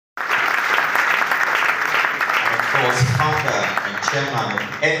was founder and chairman of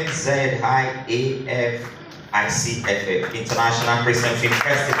NZIAFICFF, International Christian Film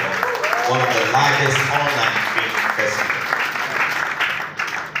Festival, one of the largest online film festivals.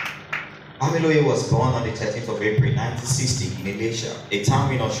 Bamiloye was born on the 13th of April 1960 in Ilesha, a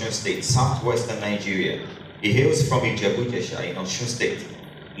town in Osun State, southwestern Nigeria. He hails from Ijebu-Jesha in Osun State.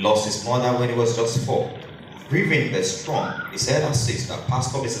 He lost his mother when he was just 4. Grieving but strong, his elder sister,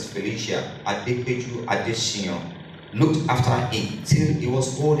 Pastor Mrs. Felicia Adepeju Adesina, looked after him till he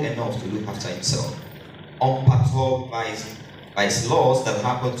was old enough to look after himself. Unperturbed by his loss that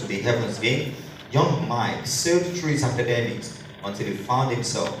happened to the Heaven's Gate, young Mike sailed through his academics until he found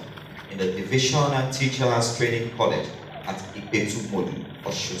himself in the Divisional Teachers Training College at Ipetu Modu,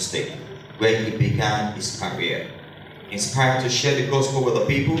 Osun State, where he began his career. Inspired to share the gospel with the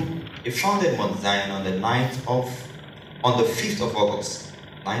people, he founded Mount Zion on the 5th of August,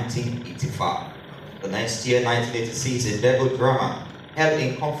 1985. The next year, 1986, a Bible drama held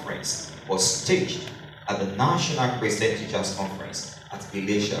in conference was staged at the National Christian Teachers Conference at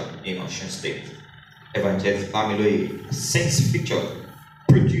Ilesha in Osun State. Evangelist Bamiloye has since featured,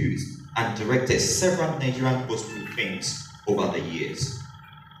 produced, and directed several Nigerian gospel films over the years.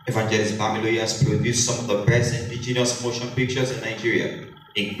 Evangelist Bamiloye has produced some of the best indigenous motion pictures in Nigeria,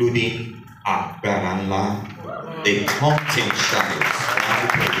 including Agbaranla, The Haunting Shadows,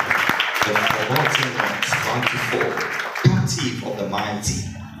 93, The Forgotten Ones, 24, Captive of the Mighty,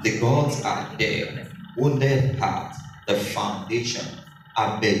 The Gods Are There, Wounded Heart, The Foundation,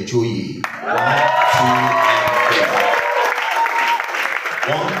 Abejoye, 1, 2, and 3.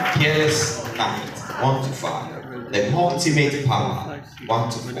 One Careless Night, 1 to 5. The Ultimate Power, 1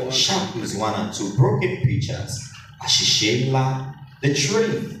 to 4. Shackles, 1 and 2. Broken Preachers, Ashishela, The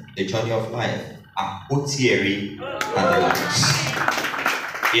Train, The Journey of Life, Otieri, and the likes.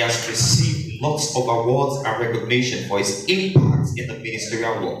 He has received lots of awards and recognition for his impact in the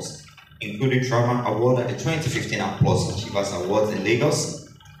ministerial works, including Drama Award at the 2015 Applause Achievers Awards in Lagos,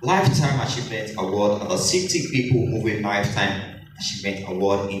 Lifetime Achievement Award at the City People Moving Lifetime Achievement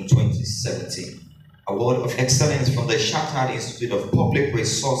Award in 2017, Award of Excellence from the Shattered Institute of Public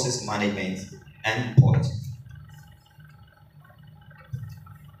Resources Management and Port.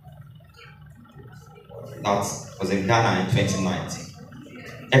 That was in Ghana in 2019.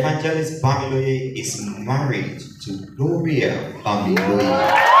 Evangelist Bamiloye is married to Gloria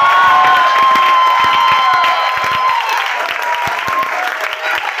Bamiloye.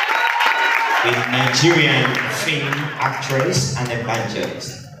 A Nigerian film actress and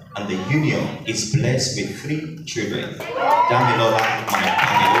evangelist, and the union is blessed with 3 children: Damilola Mike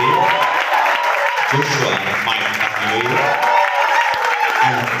Bamiloye, Joshua Mike Bamiloye,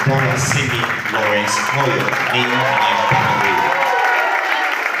 and Darasimi Lawrence Koyo named Mike Bamiloye.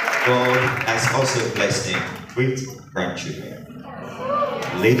 God has also blessed him with grandchildren.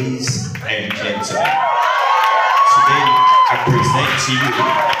 Ladies and gentlemen, today I present to you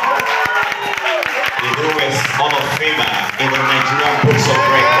the newest Hall of Famer in the Nigerian Books of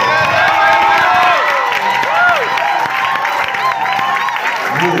Record,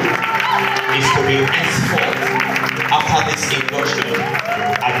 who is to be henceforth, after this induction,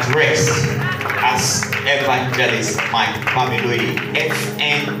 addressed as Evangelist Mike Bamiloye,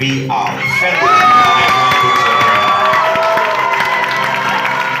 FNBR, Felix.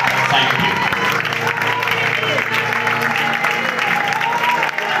 Thank you.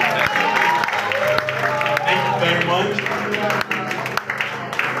 Very much.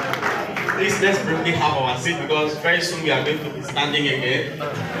 Please let's briefly have our seat because very soon we are going to be standing again.